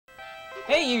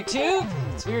Hey YouTube,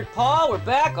 it's Weird Paul. We're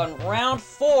back on round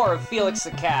 4 of Felix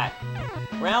the Cat.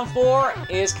 Round 4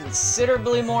 is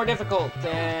considerably more difficult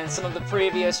than some of the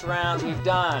previous rounds we've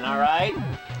done, alright?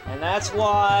 And that's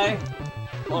why...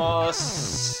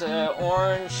 orange...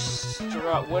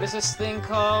 what is this thing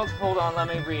called? Hold on, let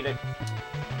me read it.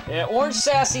 Orange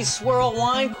Sassy Swirl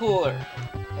Wine Cooler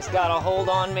has got a hold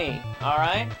on me,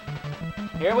 alright?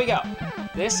 Here we go.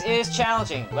 This is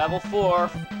challenging. Level 4,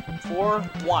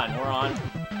 4-1 we're on.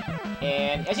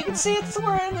 And as you can see, it's a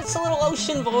little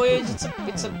ocean voyage.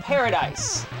 It's a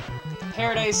paradise.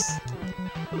 Paradise.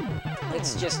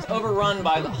 It's just overrun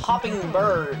by the hopping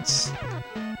birds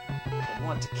that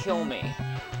want to kill me.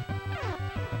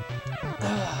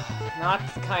 Not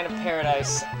the kind of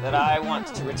paradise that I want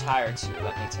to retire to,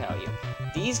 let me tell you.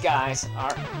 These guys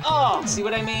are... oh! See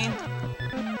what I mean?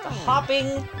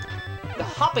 The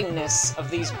hoppingness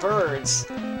of these birds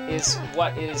is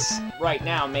what is right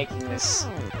now making this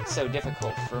so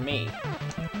difficult for me.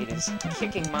 It is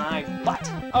kicking my butt.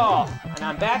 Oh, and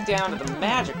I'm back down to the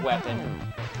magic weapon,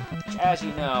 which, as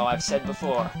you know, I've said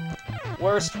before,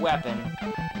 worst weapon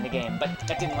in the game, but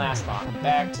that didn't last long. I'm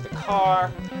back to the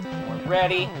car. We're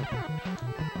ready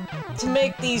to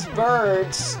make these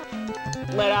birds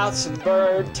let out some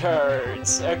bird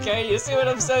turds. Okay, you see what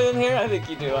I'm saying here? I think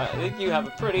you do. I think you have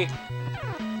a pretty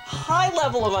high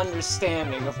level of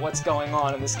understanding of what's going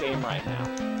on in this game right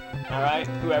now. Alright?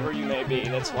 Whoever you may be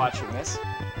that's watching this.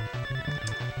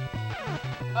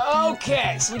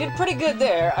 Okay, so we did pretty good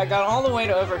there. I got all the way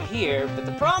to over here, but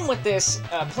the problem with this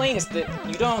plane is that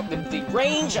you don't... the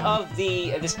range of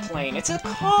this plane... it's a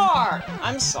car!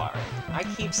 I'm sorry. I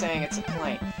keep saying it's a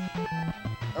plane.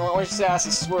 Orange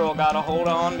Sassy Swirl got a hold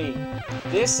on me.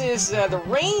 This is the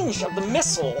range of the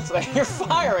missile that you're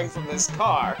firing from this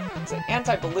car. It's an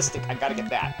anti-ballistic. I gotta get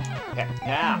that. Okay,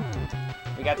 now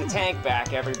we got the tank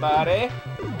back, everybody.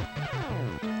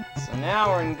 So now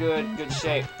we're in good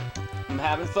shape. I'm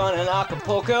having fun in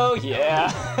Acapulco,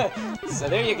 yeah. So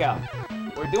there you go.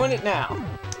 We're doing it now.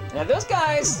 Now those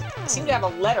guys seem to have a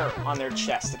letter on their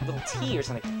chest, a little T or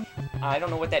something. I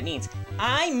don't know what that means.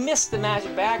 I missed the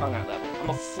magic bag on that level. I'm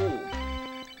a fool.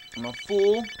 I'm a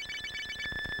fool.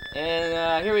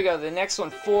 And here we go, the next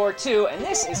one, 4-2, and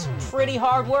this is pretty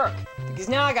hard work, because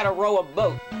now I gotta row a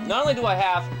boat. Not only do I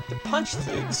have to punch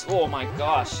things, oh my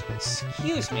gosh,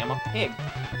 excuse me, I'm a pig.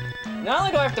 Not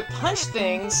only do I have to punch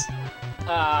things,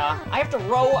 I have to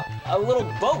row a little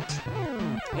boat,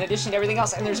 in addition to everything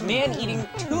else, and there's man-eating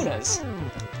tunas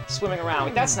swimming around.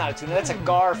 Wait, that's not a tuna, that's a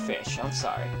garfish, I'm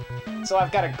sorry. So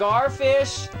I've got a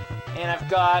garfish, and I've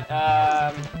got,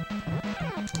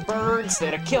 birds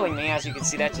that are killing me. As you can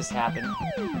see, that just happened.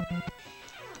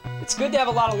 It's good to have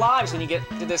a lot of lives when you get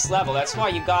to this level. That's why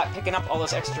you got picking up all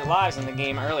those extra lives in the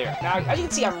game earlier. Now, as you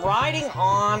can see, I'm riding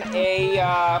on a,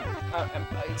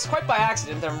 it's quite by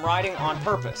accident that I'm riding on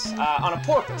purpose. On a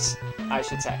porpoise, I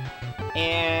should say.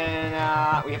 And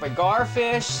we have a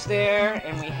garfish there,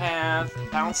 and we have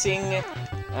bouncing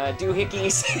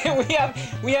doohickeys.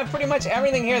 we have pretty much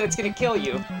everything here that's gonna kill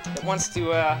you, that wants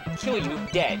to kill you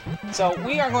dead. So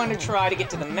we are going to try to get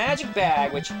to the magic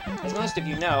bag, which, as most of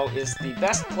you know, is the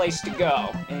best place to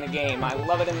go in the game. I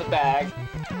love it in the bag.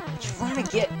 Trying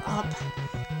to get up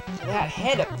to that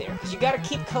head up there, because you got to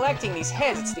keep collecting these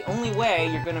heads. It's the only way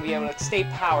you're going to be able to stay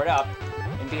powered up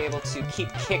and be able to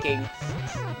keep kicking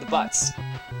the butts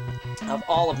of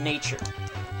all of nature.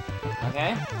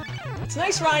 Okay? It's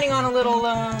nice riding on a little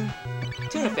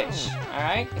tuna fish. All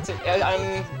right, it's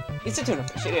a tuna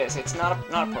fish. It is. It's not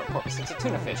a porpoise. It's a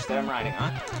tuna fish that I'm riding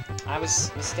on. I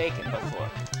was mistaken before,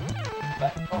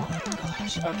 but oh my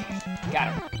gosh. Okay,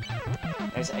 got him.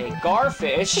 There's a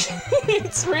garfish.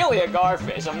 It's really a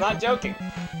garfish. I'm not joking.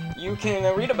 You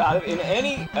can read about it in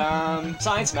any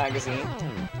science magazine.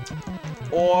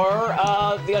 Or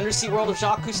the Undersea World of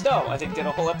Jacques Cousteau, I think, did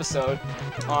a whole episode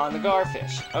on the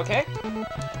garfish. Okay?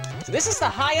 So this is the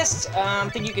highest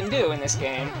thing you can do in this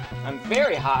game. I'm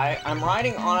very high. I'm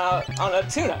riding on a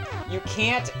tuna. You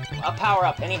can't power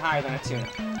up any higher than a tuna.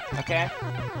 Okay?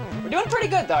 We're doing pretty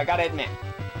good, though, I gotta admit.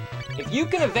 If you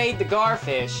can evade the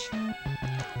garfish,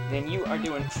 then you are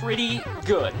doing pretty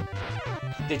good.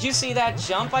 Did you see that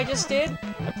jump I just did?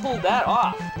 I pulled that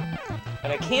off.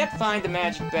 But I can't find the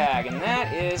magic bag, and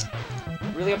that is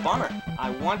really a bummer.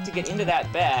 I want to get into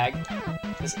that bag,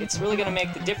 because it's really going to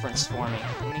make the difference for me,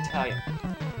 let me tell you.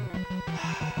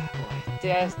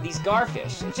 Boy, these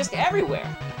garfish, they're just everywhere.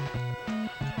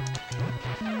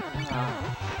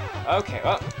 Okay,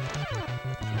 well.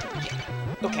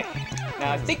 Okay,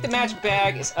 now I think the magic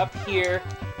bag is up here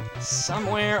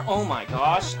somewhere. Oh my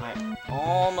gosh, I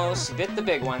almost bit the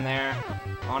big one there.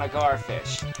 on a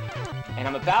garfish. And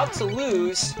I'm about to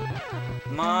lose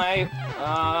my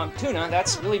tuna.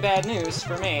 That's really bad news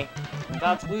for me. I'm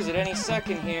about to lose it any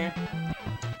second here.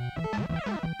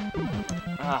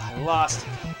 Ah, I lost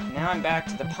it. Now I'm back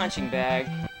to the punching bag.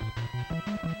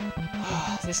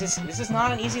 This is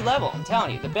not an easy level, I'm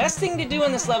telling you. The best thing to do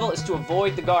in this level is to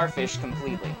avoid the garfish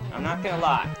completely. I'm not gonna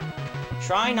lie.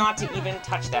 Try not to even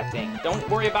touch that thing. Don't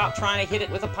worry about trying to hit it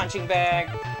with a punching bag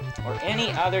or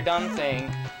any other dumb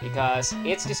thing, because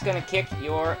it's just gonna kick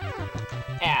your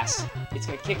ass. It's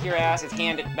gonna kick your ass, it's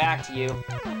hand it back to you,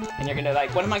 and you're gonna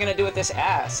like, what am I gonna do with this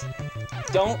ass?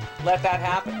 Don't let that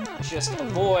happen. Just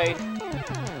avoid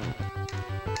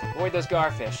those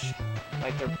garfish.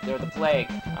 Like they're the plague,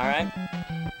 alright?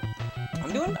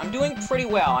 I'm doing pretty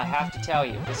well, I have to tell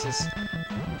you. This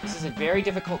is a very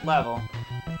difficult level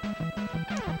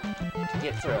to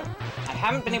get through. I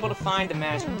haven't been able to find the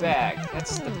magic bag.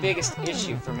 That's the biggest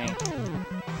issue for me. Oh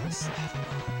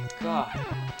my god.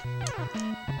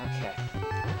 Okay.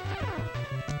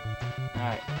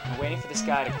 Alright, I'm waiting for this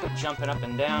guy to quit jumping up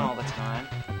and down all the time.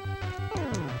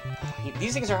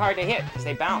 These things are hard to hit because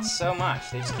they bounce so much.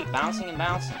 They just keep bouncing and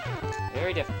bouncing.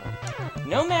 Very difficult.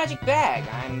 No magic bag.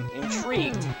 I'm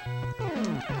intrigued.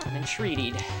 I'm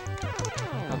entreated.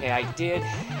 Okay, I did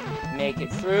make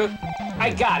it through.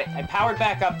 I got it. I powered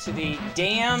back up to the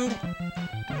damned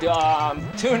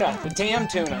tuna. The damn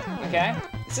tuna. Okay?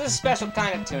 This is a special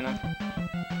kind of tuna.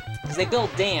 Because they build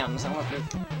dams. I don't know if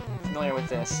you're familiar with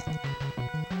this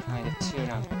kind of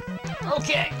tuna.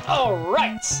 Okay,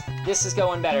 alright! This is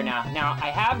going better now. Now, I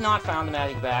have not found the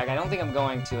magic bag. I don't think I'm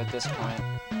going to at this point.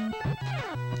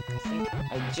 I think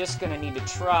I'm just gonna need to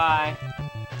try.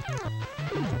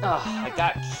 Oh, I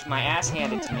got my ass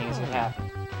handed to me is what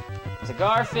happened. There's a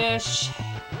garfish,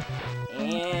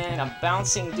 and a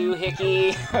bouncing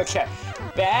doohickey. Okay,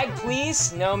 bag,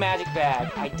 please? No magic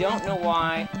bag. I don't know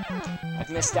why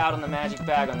I've missed out on the magic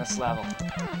bag on this level.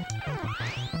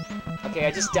 Okay,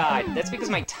 I just died. That's because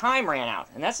my time ran out,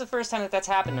 and that's the first time that that's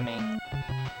happened to me.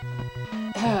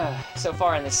 So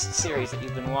far in this series that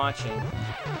you've been watching.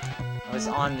 I was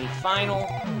on the final...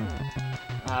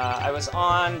 I was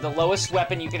on the lowest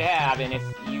weapon you could have, and if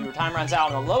your time runs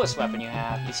out on the lowest weapon you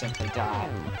have, you simply die.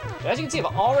 But as you can see, I've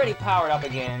already powered up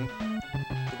again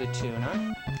to the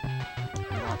tuna.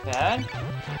 Not bad.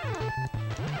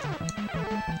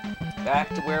 Back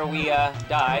to where we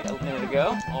died a minute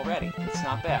ago already. It's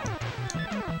not bad.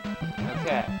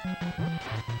 Okay.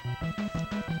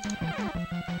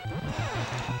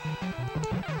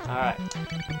 Alright.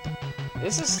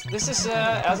 This is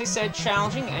as I said,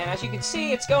 challenging, and as you can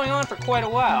see, it's going on for quite a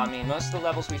while. I mean, most of the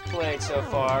levels we've played so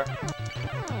far,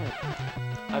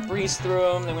 I breezed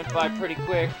through them, they went by pretty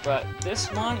quick, but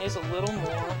this one is a little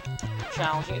more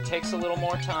challenging. It takes a little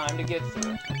more time to get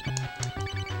through.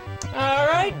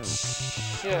 Alright,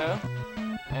 so...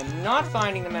 I'm not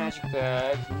finding the magic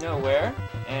bag nowhere,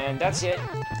 and that's it.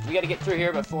 We gotta get through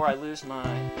here before I lose my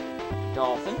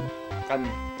dolphin.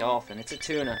 Dolphin, it's a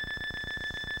tuna.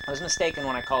 I was mistaken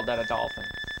when I called that a dolphin.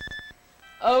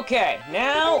 Okay,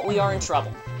 now we are in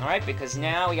trouble, alright? Because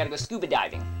now we gotta go scuba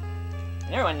diving.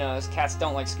 And everyone knows cats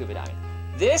don't like scuba diving.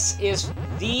 This is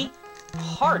the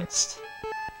hardest.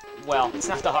 Well, it's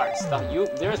not the hardest.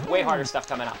 There's way harder stuff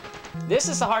coming up. This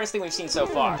is the hardest thing we've seen so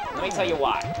far. Let me tell you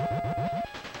why.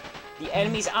 The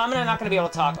enemies, I'm not going to be able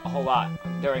to talk a whole lot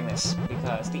during this,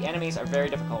 because the enemies are very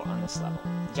difficult on this level.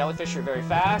 The jellyfish are very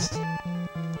fast,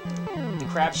 the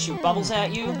crabs shoot bubbles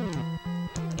at you,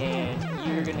 and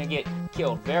you're going to get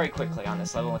killed very quickly on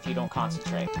this level if you don't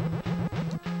concentrate.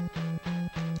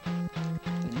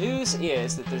 The news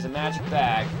is that there's a magic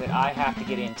bag that I have to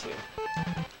get into.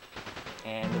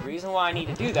 And the reason why I need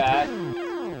to do that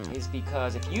is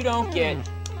because if you don't get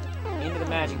into the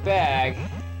magic bag,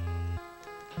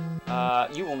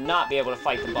 you will not be able to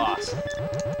fight the boss.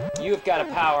 You have got to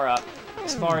power up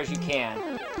as far as you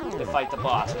can to fight the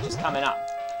boss, which is coming up.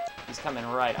 He's coming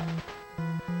right up.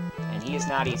 And he is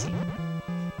not easy.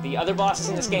 The other bosses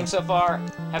in this game so far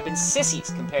have been sissies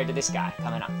compared to this guy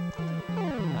coming up.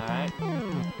 Alright?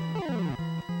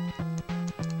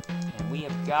 And we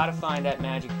have got to find that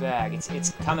magic bag.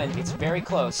 It's coming. It's very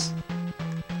close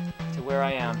to where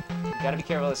I am. You've got to be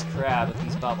careful of this crab with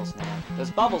these bubbles, man.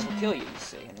 Those bubbles will kill you, you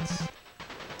see, and it's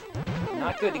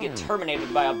not good to get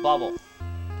terminated by a bubble.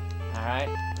 Alright?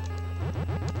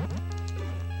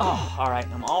 Oh, alright,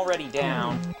 I'm already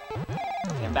down.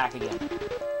 Okay, I'm back again.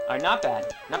 Alright, not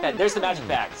bad. Not bad. There's the magic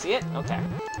bag. See it? Okay.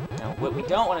 Now, what we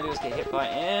don't want to do is get hit by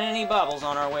any bubbles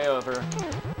on our way over to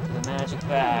the magic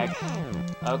bag.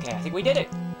 Okay, I think we did it.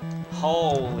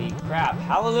 Holy crap.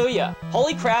 Hallelujah.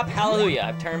 Holy crap, hallelujah.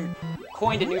 I've turned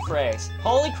coined a new phrase.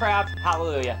 Holy crap,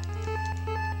 hallelujah.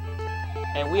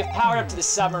 And we have powered up to the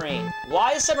submarine.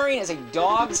 Why the submarine is a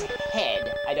dog's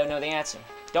head, I don't know the answer.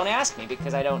 Don't ask me,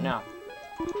 because I don't know.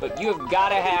 But you have got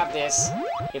to have this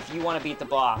if you want to beat the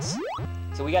boss.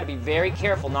 So we got to be very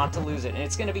careful not to lose it, and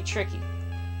it's going to be tricky.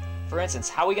 For instance,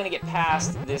 how are we going to get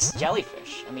past this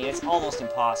jellyfish? I mean, it's almost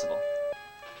impossible.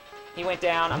 He went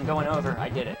down, I'm going over, I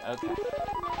did it, okay.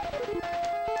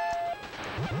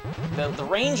 The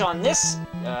range on this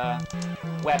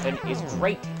weapon is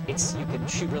great. You can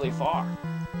shoot really far.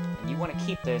 And you want to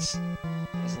keep this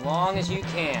as long as you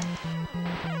can.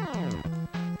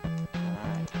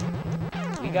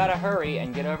 Alright. We gotta hurry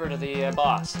and get over to the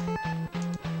boss.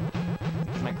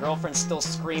 My girlfriend's still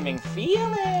screaming,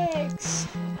 Felix!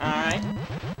 Alright.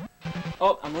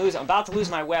 Oh, I'm about to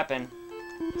lose my weapon.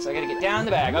 So I gotta get down in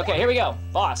the bag. Okay, here we go.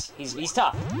 Boss. He's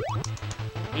tough.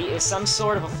 He is some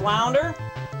sort of a flounder.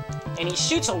 And he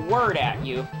shoots a word at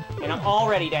you. And I'm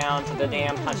already down to the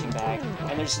damn punching bag.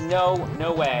 And there's no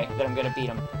way that I'm gonna beat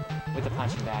him with the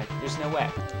punching bag. There's no way.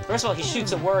 First of all, he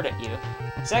shoots a word at you.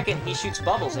 Second, he shoots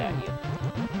bubbles at you.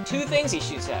 2 things he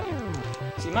shoots at you.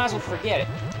 So you might as well forget it.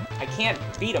 I can't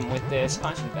beat him with this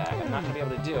punching bag. I'm not gonna be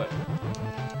able to do it.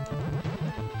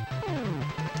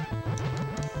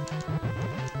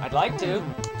 I'd like to.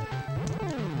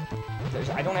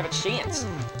 I don't have a chance.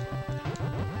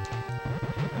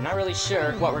 I'm not really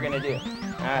sure what we're gonna do.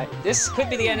 Alright, this could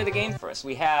be the end of the game for us.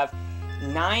 We have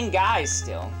 9 guys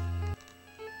still.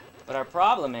 But our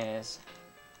problem is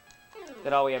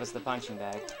that all we have is the punching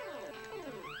bag.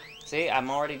 See, I'm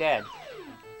already dead.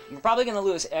 We're probably gonna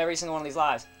lose every single one of these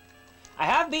lives. I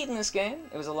have beaten this game.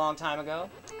 It was a long time ago.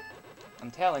 I'm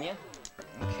telling you.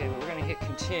 Okay, we're gonna hit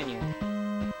continue.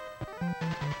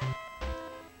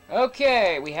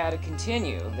 Okay, we had a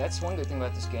continue. That's one good thing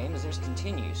about this game, is there's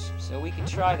continues. So we can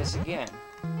try this again.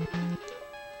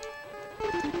 We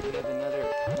have another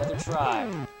try.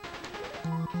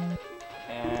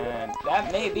 And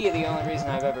that may be the only reason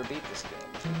I've ever beat this game,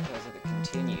 is because of the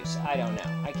continues. I don't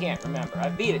know. I can't remember.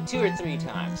 I've beat it 2 or 3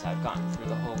 times. I've gotten through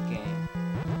the whole game.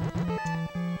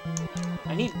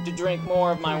 I need to drink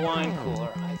more of my wine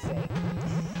cooler, I think.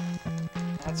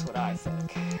 That's what I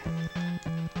think.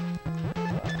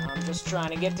 I'm just trying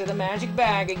to get to the magic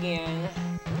bag again.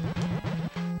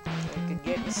 I could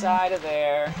get inside of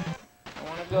there. I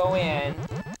want to go in.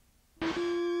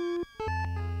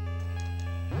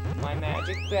 My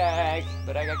magic bag,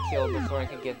 but I got killed before I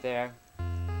could get there.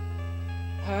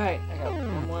 Alright, I got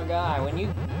one more guy. When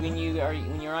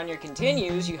you're on your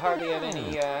continues, you hardly have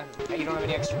any, you don't have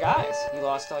any extra guys. You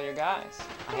lost all your guys.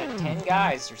 I had 10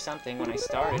 guys or something when I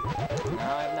started.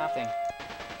 Now I have nothing.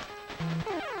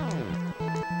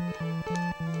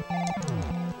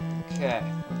 Okay,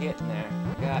 we're getting there.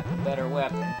 We got a better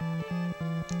weapon.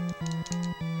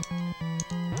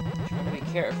 Trying to be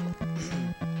careful.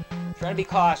 Trying to be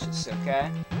cautious, okay?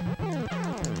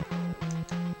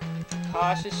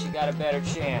 Cautious, you got a better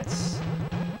chance.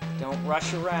 Don't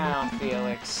rush around,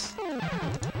 Felix.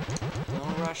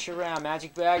 Don't rush around.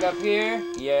 Magic bag up here?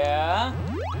 Yeah.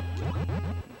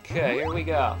 Okay, here we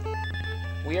go.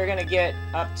 We are gonna get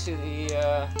up to the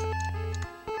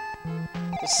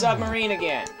submarine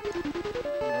again.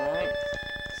 Alright.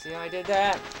 See how I did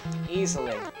that?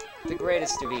 Easily. The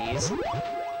greatest of ease.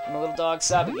 I'm a little dog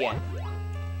sub again.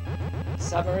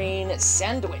 Submarine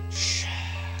sandwich.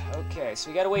 Okay, so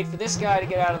we gotta wait for this guy to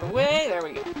get out of the way. There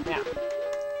we go. Now,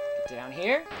 get down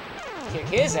here. Kick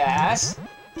his ass.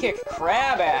 Kick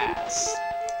crab ass.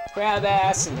 Crab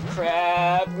ass and the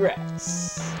crab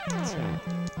grass. That's right.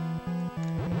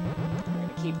 We're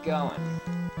gonna keep going.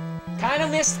 Kinda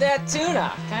missed that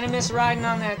tuna. Kinda missed riding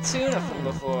on that tuna from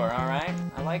before, alright?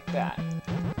 I like that.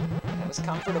 That was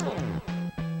comfortable.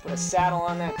 Put a saddle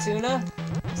on that tuna.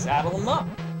 Saddle him up.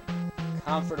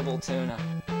 Comfortable tuna.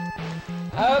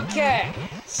 Okay,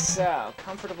 so,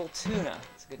 Comfortable Tuna.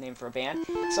 It's a good name for a band.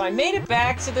 So I made it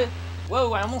back to the...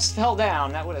 Whoa, I almost fell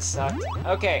down. That would have sucked.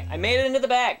 Okay, I made it into the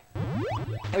bag.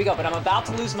 Here we go, but I'm about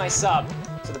to lose my sub.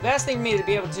 So the best thing for me to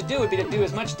be able to do would be to do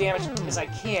as much damage as I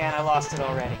can. I lost it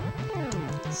already.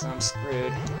 So I'm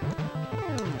screwed.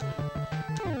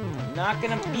 I'm not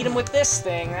gonna beat him with this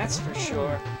thing, that's for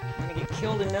sure. I'm gonna get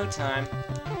killed in no time.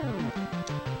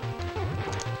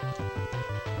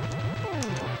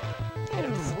 Hit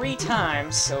him 3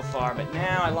 times so far, but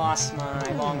now I lost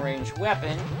my long-range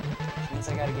weapon, which means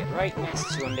I gotta get right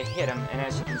next to him to hit him, and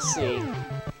as you can see,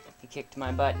 he kicked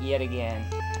my butt yet again.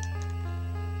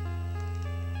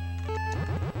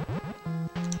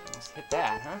 Almost hit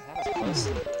that, huh? That was close.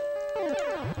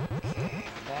 Okay,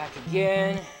 back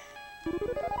again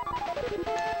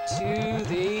to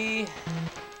the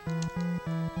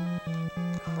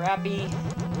crappy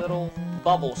little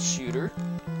bubble shooter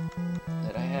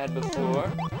that I had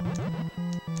before.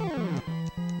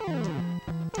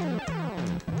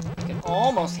 I can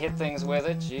almost hit things with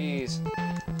it, jeez.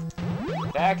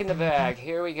 Back in the bag,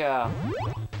 here we go.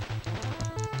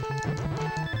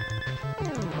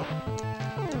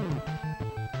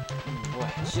 Boy,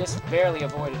 just barely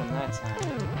avoided him that time.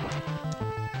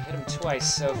 Hit him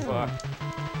twice so far.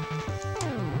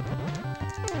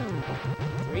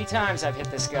 3 times I've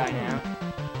hit this guy now.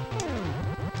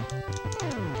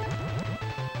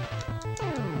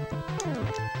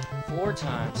 Four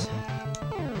times.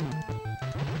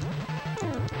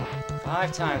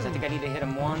 5 times. I think I need to hit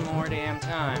him one more damn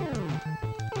time.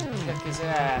 Kick his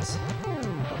ass.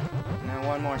 Now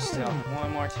one more still.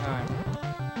 One more time.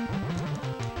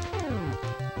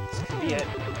 This could be it.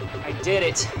 I did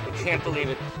it. I can't believe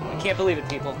it. I can't believe it,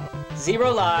 people.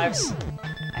 0 lives.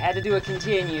 I had to do a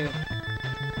continue.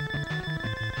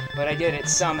 But I did it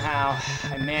somehow.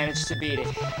 I managed to beat it.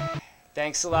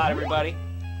 Thanks a lot, everybody.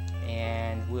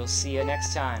 And we'll see you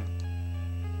next time.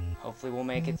 Hopefully we'll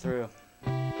make it through.